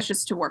anything. Right. Right. That's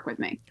just to work with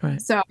me.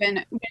 Right. So,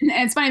 and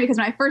it's funny because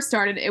when I first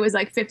started, it was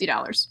like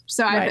 $50.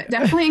 So Right. I've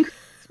definitely increased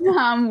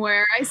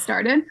where I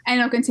started, and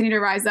it'll continue to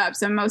rise up.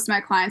 So most of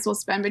my clients will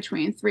spend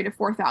between $3,000 to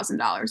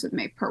 $4,000 with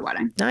me per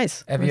wedding.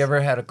 Nice. Have you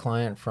ever had a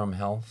client from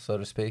hell, so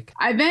to speak?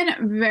 I've been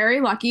very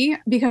lucky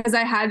because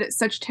I had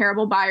such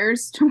terrible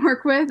buyers to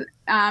work with.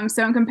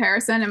 So in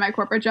comparison in my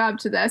corporate job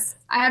to this,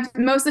 I have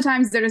most of the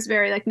times they're just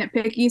very like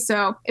nitpicky.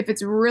 So if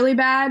it's really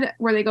bad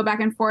where they go back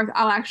and forth,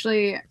 I'll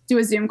actually do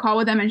a Zoom call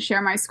with them and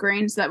share my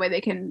screen so that way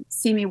they can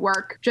see me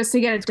work just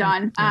to get it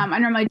done. Yeah. I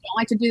normally don't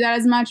like to do that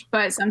as much,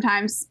 but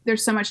sometimes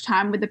there's so much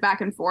time with the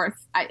back and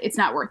forth, it's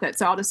not worth it.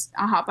 So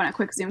I'll hop on a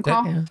quick Zoom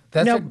call.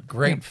 That's a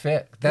great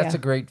fit. That's a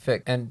great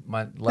fit. And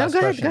my last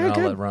question, and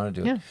I'll let Rona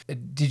do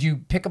it. Did you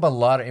pick up a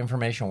lot of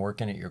information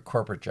working at your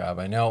corporate job?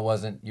 I know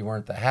you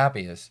weren't the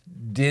happiest.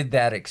 Did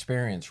that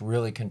experience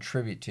really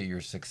contribute to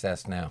your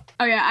success now?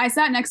 Oh yeah, I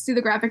sat next to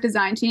the graphic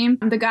design team.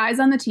 The guys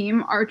on the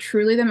team are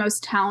truly the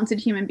most talented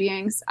human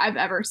beings I've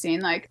ever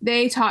seen. Like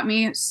they taught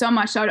me so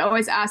much. So I would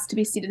always ask to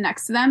be seated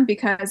next to them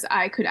because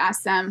I could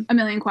ask them a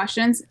million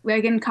questions.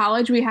 Like in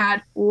college, we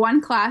had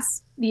one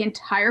class the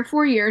entire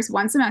 4 years,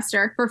 one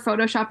semester for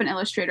Photoshop and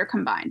Illustrator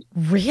combined.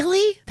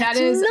 Really? That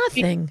is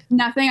nothing.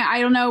 Nothing.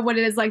 I don't know what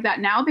it is like that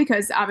now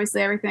because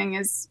obviously everything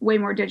is way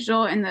more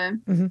digital in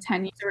the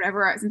 10 years or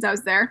whatever since I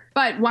was there,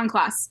 but one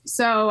class.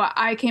 So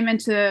I came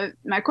into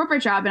my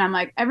corporate job and I'm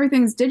like,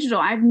 everything's digital.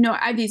 I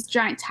have these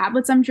giant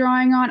tablets I'm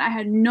drawing on. I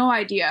had no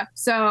idea.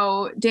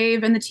 So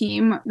Dave and the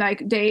team,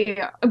 like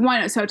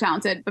one is so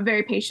talented, but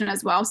very patient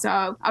as well.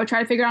 So I would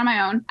try to figure it out on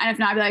my own. And if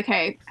not, I'd be like,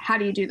 hey, how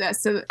do you do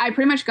this? So I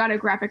pretty much got a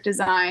graphic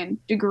design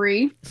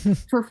degree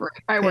for free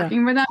by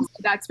working with them. So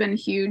that's been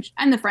huge.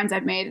 And the friends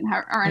I've made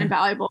are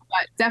invaluable,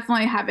 but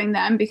definitely having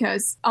them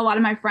because a lot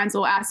of my friends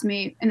will ask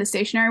me in the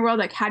stationery world,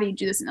 like, how do you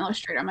do this in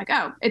Illustrator? I'm like,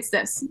 oh, it's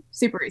this.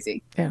 Super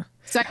easy. Yeah.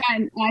 So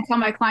I tell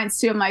my clients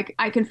too, I'm like,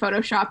 I can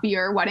Photoshop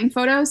your wedding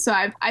photos. So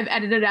I've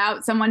edited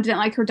out someone didn't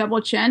like her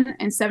double chin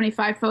in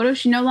 75 photos.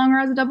 She no longer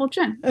has a double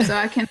chin. So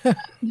I can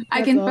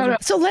photo.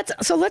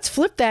 So let's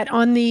flip that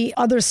on the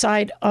other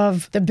side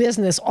of the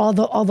business, all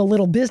the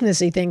little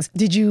businessy things.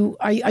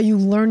 Are you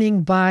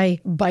learning by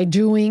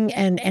doing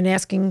and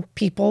asking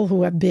people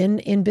who have been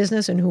in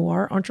business and who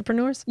are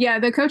entrepreneurs? Yeah,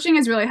 the coaching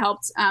has really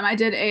helped. I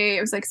did it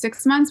was like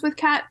 6 months with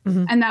Kat,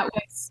 and that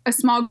was a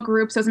small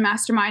group. So it was a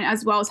mastermind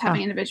as well as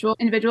having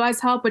individualized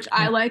help, which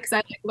I like because I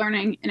like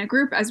learning in a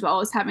group as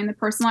well as having the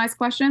personalized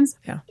questions.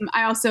 Yeah.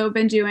 I also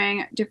been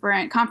doing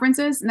different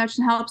conferences and that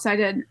should help. So I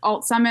did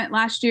Alt Summit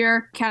last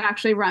year. Kat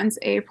actually runs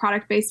a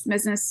product-based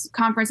business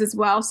conference as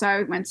well. So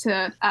I went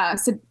to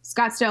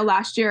Scottsdale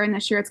last year and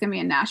this year it's going to be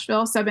in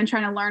Nashville. So I've been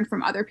trying to learn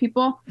from other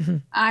people.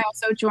 I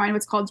also joined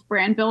what's called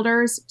Brand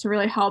Builders to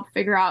really help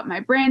figure out my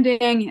branding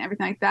and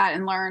everything like that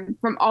and learn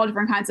from all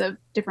different kinds of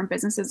different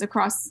businesses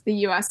across the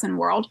US and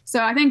world.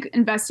 So I think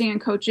investing in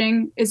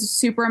coaching is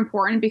super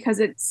important because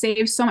it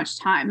saves so much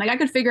time. Like I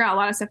could figure out a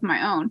lot of stuff on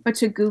my own, but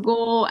to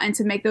Google and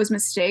to make those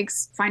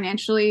mistakes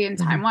financially and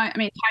time-wise,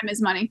 time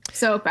is money.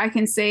 So if I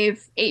can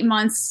save 8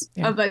 months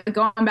of like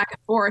going back and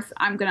forth,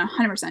 I'm going to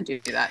 100% do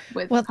that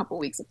with a couple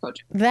weeks of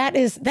coaching. That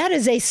is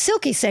a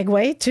silky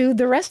segue to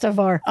the rest of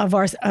our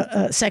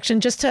section.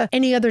 Just to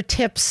any other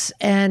tips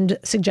and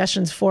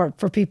suggestions for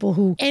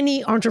people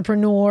any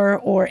entrepreneur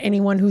or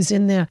anyone who's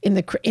in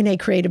a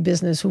creative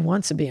business who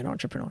wants to be an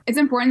entrepreneur. It's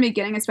important in the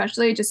beginning,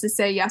 especially just to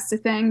say yes to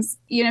things.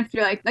 Even if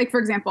you're like for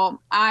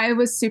example, I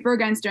was super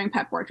against doing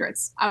pet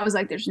portraits. I was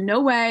like, there's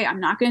no way, I'm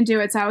not going to do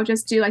it. So I would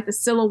just do like the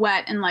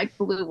silhouette in like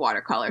blue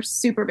watercolor,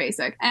 super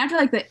basic. And after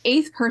like the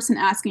 8th person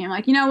asking, I'm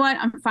like, you know what?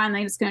 I'm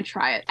finally just going to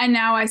try it. And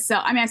now I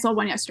sold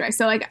one yesterday.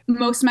 So like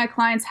most of my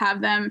clients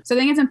have them. So I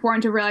think it's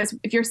important to realize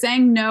if you're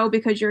saying no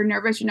because you're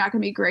nervous, you're not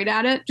going to be great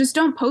at it, just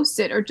don't post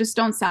it or just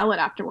don't sell it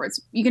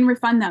afterwards. You can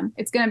refund them.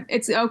 It's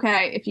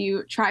okay if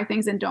you try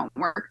things and don't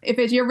work.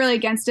 If you're really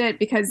against it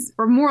because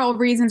for moral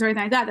reasons or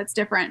anything like that, that's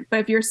different. But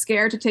if you're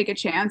scared to take a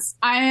chance,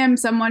 I am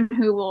someone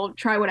who will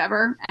try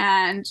whatever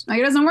and like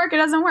it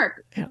doesn't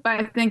work. Yeah.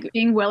 But I think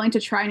being willing to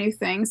try new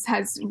things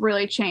has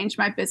really changed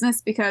my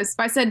business because if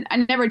I said I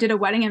never did a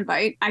wedding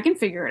invite, I can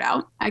figure it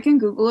out. I can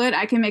Google it.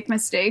 I can make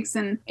mistakes.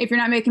 And if you're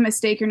not making a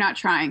mistake, you're not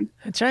trying.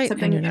 That's right.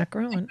 And you're not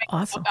growing.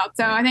 Awesome.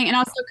 So I think, and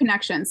also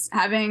connections,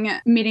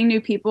 meeting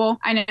new people.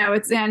 I know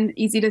it's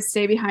easy to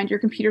stay behind your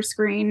computer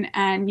screen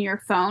and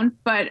your phone,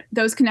 but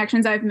those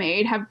connections I've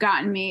made have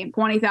gotten me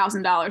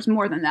 $20,000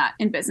 more than that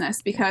in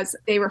business because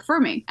they refer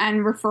me,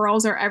 and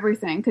referrals are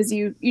everything because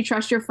you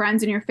trust your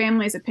friends and your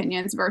family's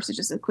opinions versus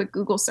just a quick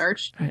Google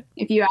search. Right.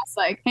 If you ask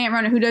like, hey,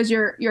 Rona, who does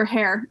your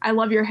hair? I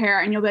love your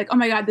hair. And you'll be like, oh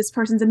my God, this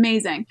person's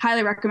amazing.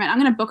 Highly recommend. I'm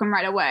going to book them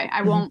right away.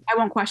 I won't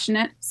question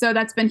it. So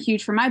that's been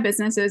huge for my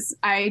business is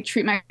I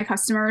treat my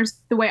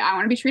customers the way I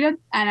want to be treated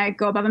and I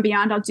go above and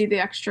beyond. I'll do the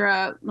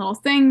extra little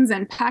things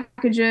and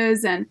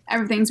packages and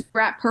everything's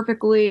wrapped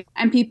perfectly quickly,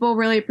 and people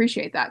really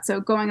appreciate that. So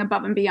going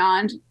above and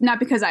beyond, not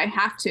because I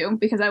have to,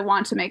 because I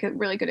want to make a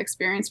really good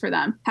experience for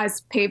them,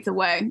 has paved the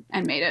way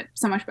and made it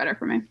so much better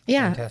for me.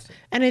 Yeah. Fantastic.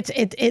 And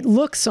it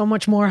looks so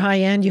much more high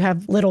end. You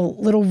have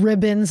little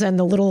ribbons, and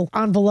the little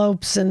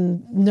envelopes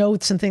and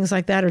notes and things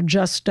like that are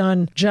just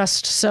done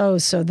just so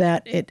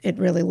that it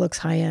really looks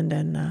high end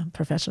and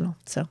professional.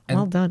 So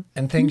well done.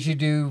 And things you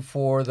do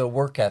for the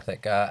work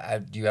ethic.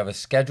 Do you have a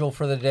schedule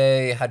for the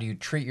day? How do you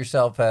treat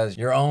yourself as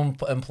your own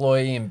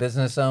employee and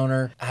business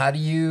owner? How do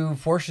you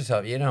force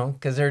yourself?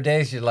 Because there are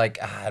days you're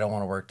like, I don't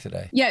want to work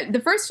today. Yeah, the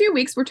first few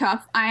weeks were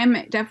tough. I am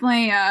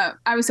definitely,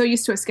 I was so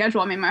used to a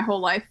schedule. I mean, my whole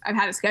life I've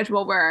had a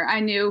schedule where I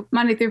knew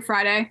Monday through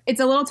Friday. It's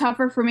a little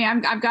tougher for me.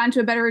 I've gotten to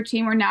a better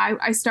routine where now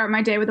I start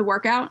my day with a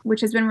workout,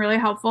 which has been really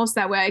helpful. So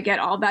that way I get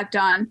all that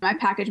done. I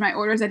package my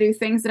orders. I do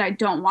things that I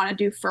don't want to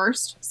do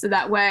first. So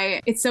that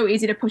way it's so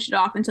easy to push it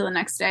off until the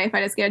next day. If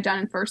I just get it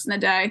done first in the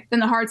day, then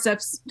the hard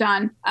stuff's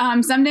done.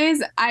 Some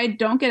days I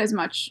don't get as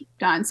much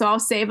done. So I'll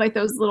save like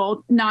those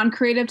little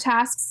non-creative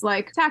tasks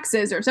like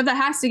taxes or stuff that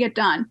has to get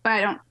done, but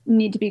I don't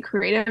need to be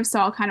creative. So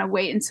I'll kind of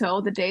wait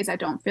until the days I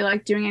don't feel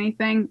like doing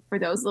anything for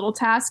those little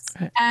tasks.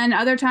 Right. And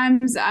other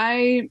times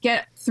I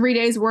get 3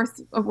 days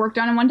worth of work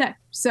done in one day.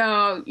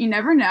 So you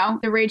never know.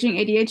 The raging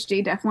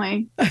ADHD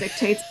definitely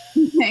dictates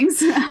things.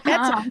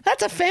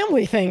 That's a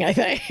family thing, I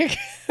think.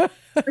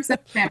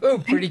 Ooh,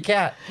 pretty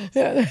cat.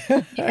 So,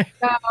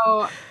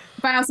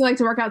 but I also like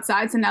to work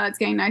outside. So now that's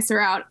getting nicer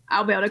out,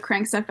 I'll be able to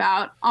crank stuff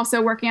out.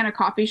 Also, working at a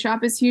coffee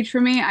shop is huge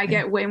for me. I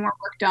get way more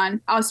work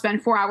done. I'll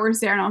spend 4 hours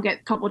there and I'll get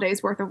a couple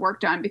days worth of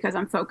work done because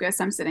I'm focused.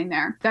 I'm sitting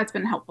there. That's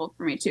been helpful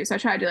for me too. So I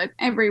try to do like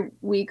every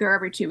week or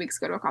every 2 weeks,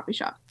 go to a coffee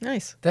shop.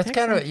 Nice. That's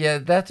Excellent. kind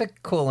of, that's a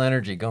cool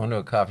energy, going to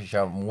a coffee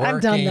shop and working.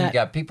 I've done that. You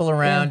got people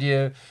around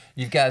you.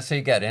 You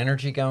got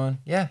energy going.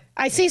 Yeah.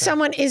 I see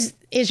someone. Is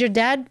your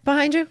dad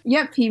behind you?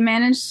 Yep, he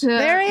managed to.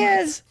 There he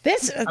is.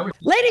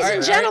 Ladies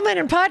and gentlemen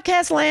in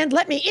podcast land,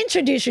 let me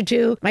introduce you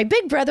to my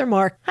big brother,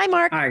 Mark. Hi,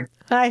 Mark. Hi.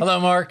 Hi. Hello,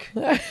 Mark.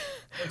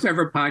 First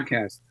ever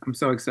podcast. I'm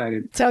so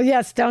excited. So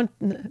yes, don't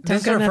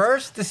This is go her nuts.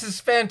 first? This is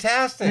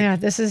fantastic. Yeah,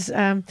 this is.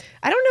 I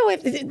don't know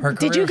if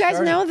did you guys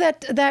started. know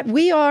that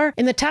we are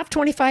in the top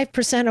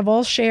 25% of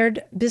all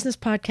shared business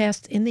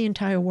podcasts in the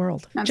entire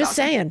world. That's Just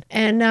awesome. saying.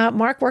 And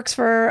Mark works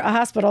for a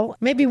hospital.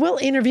 Maybe we'll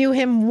interview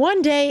him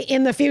one day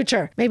in the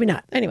future. Maybe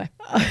not. Anyway.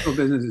 So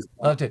business is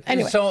Love to.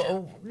 Anyway.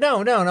 So,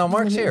 no,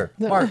 Mark's here.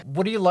 Mark,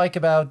 what do you like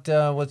about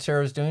what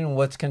Sarah's doing and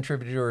what's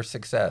contributed to her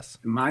success?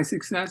 my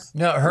success.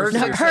 No, her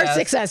success. Her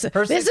success.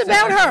 Her This is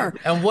success. about her.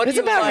 And what It's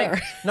do you about like,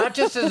 her. not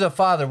just as a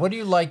father, what do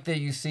you like that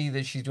you see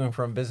that she's doing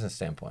from a business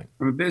standpoint?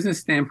 From a business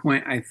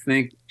standpoint, I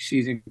think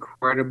she's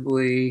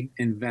incredibly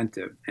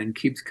inventive and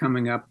keeps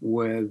coming up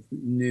with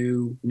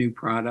new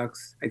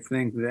products. I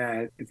think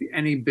that if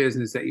any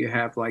business that you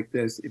have like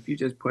this, if you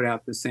just put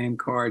out the same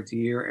cards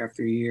year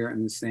after year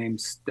and the same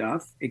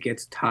stuff, it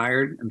gets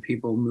tired and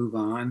people move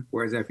on.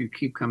 Whereas if you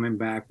keep coming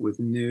back with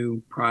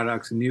new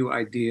products, new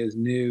ideas,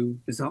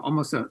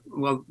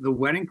 the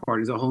wedding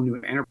part is a whole new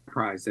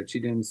enterprise that she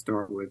didn't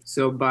start with.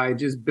 So by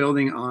just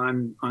building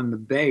on the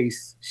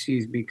base,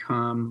 she's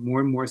become more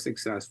and more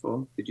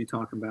successful. Did you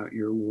talk about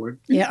your award?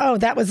 Yeah. Oh,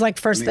 that was like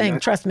first I mean, thing.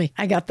 that's- Trust me.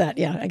 I got that.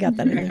 Yeah, I got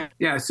that in there.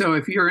 Yeah. So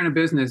if you're in a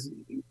business,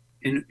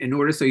 in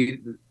order so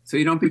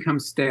you don't become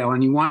stale,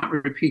 and you want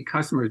repeat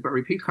customers, but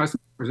repeat customers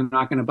are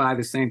not going to buy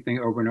the same thing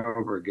over and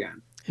over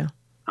again. Yeah.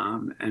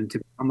 And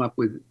to come up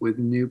with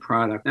new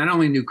product, not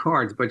only new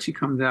cards, but she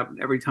comes up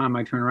every time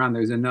I turn around,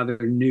 there's another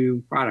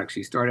new product.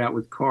 She started out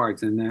with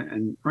cards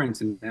and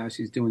prints, and now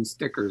she's doing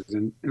stickers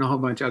and a whole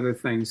bunch of other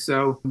things.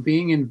 So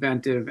being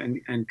inventive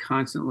and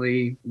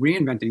constantly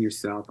reinventing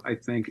yourself, I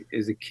think,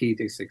 is a key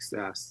to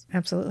success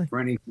Absolutely. for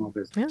any small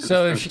business.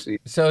 Yeah.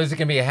 So is it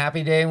going to be a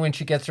happy day when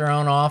she gets her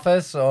own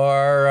office,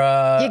 or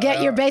You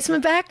get your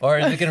basement back? or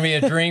is it going to be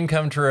a dream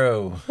come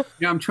true?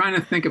 I'm trying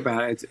to think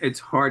about it. It's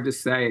hard to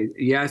say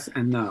yes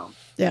and no.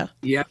 Yeah.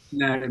 Yes,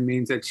 and that it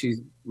means that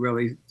she's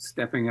really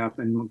stepping up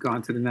and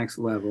gone to the next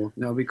level.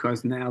 No,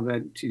 because now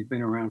that she's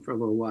been around for a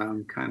little while,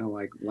 I'm kind of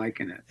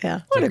liking it.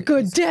 Yeah. What a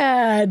good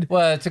dad.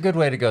 Well, it's a good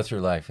way to go through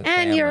life. with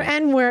And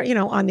family.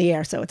 we're on the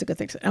air, so it's a good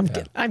thing.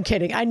 I'm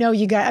kidding. I know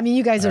you guys. I mean,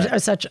 you guys are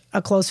such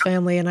a close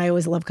family, and I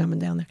always love coming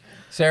down there.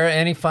 Sarah,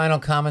 any final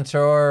comments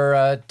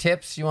or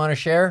tips you want to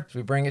share as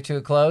we bring it to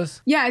a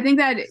close? Yeah, I think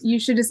that you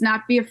should just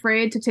not be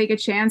afraid to take a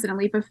chance and a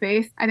leap of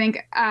faith. I think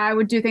I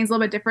would do things a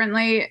little bit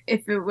differently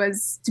if it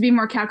was to be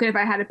more calculated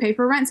if I had to pay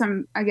for rent. So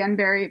I'm, again,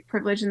 very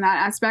privileged in that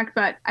aspect.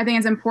 But I think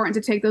it's important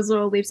to take those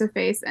little leaps of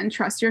faith and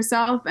trust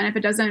yourself. And if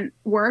it doesn't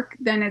work,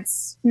 then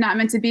it's not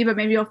meant to be, but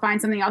maybe you'll find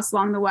something else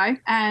along the way.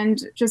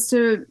 And just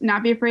to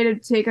not be afraid to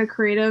take a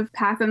creative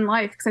path in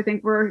life, because I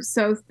think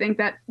think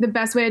that the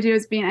best way to do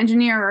is be an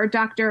engineer or a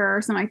doctor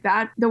or something like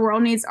that. The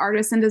world needs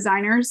artists and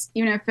designers,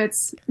 even if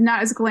it's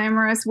not as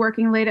glamorous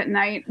working late at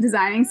night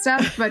designing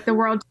stuff, but the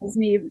world does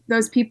need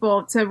those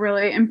people to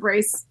really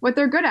embrace what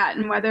they're good at,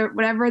 and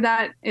whatever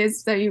that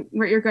is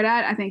what you're good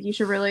at, I think you should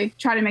should really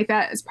try to make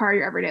that as part of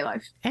your everyday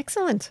life.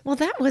 Excellent. Well,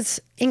 that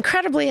was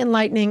incredibly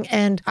enlightening.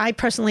 And I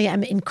personally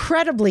am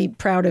incredibly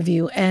proud of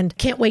you and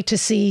can't wait to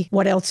see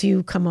what else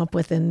you come up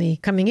with in the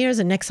coming years.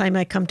 And next time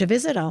I come to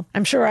visit,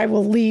 I'm sure I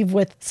will leave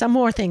with some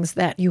more things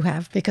that you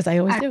have, because I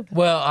always do.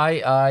 Well,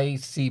 I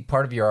see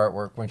part of your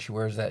artwork when she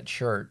wears that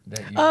shirt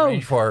that you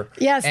arranged for her.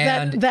 Yes,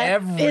 and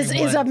that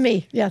is of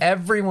me. Yes.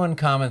 Everyone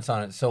comments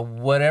on it. So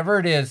whatever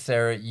it is,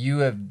 Sarah, you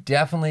have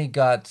definitely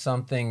got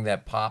something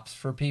that pops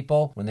for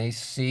people. When they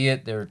see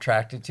it, they're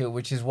attracted to it,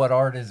 which is what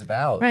art is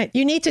about. Right.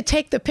 You need to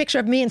take the picture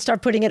of me and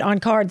start putting it on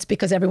cards,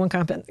 because everyone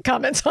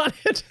comments on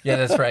it. Yeah,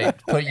 that's right.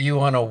 Put you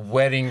on a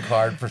wedding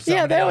card for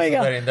somebody else's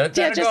wedding.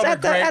 Yeah, just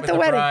at the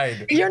wedding.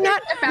 Bride. You're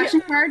not a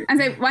fashion card. And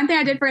say one thing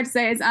I did forget to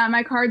say is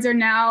my cards are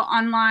now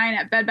online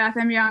at Bed Bath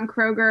 & Beyond,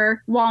 Kroger,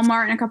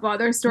 Walmart, and a couple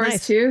other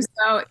stores too.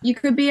 So you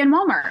could be in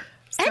Walmart.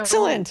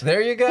 Excellent.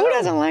 There you go. Who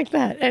doesn't like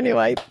that?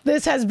 Anyway,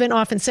 this has been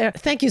awesome. Sarah,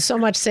 thank you so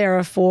much,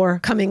 Sarah, for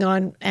coming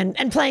on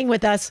and playing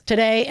with us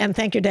today. And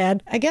thank you,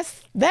 Dad. I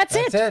guess that's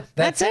it.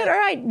 That's it. All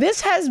right.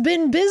 This has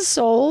been Biz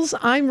Souls.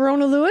 I'm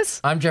Rona Lewis.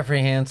 I'm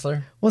Jeffrey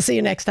Hansler. We'll see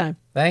you next time.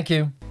 Thank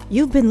you.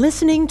 You've been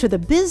listening to the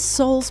Biz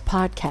Souls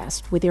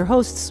podcast with your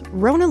hosts,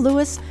 Rona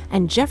Lewis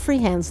and Jeffrey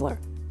Hansler.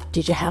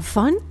 Did you have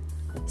fun?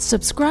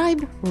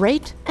 Subscribe,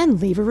 rate, and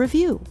leave a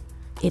review.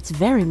 It's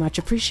very much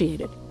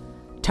appreciated.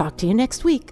 Talk to you next week.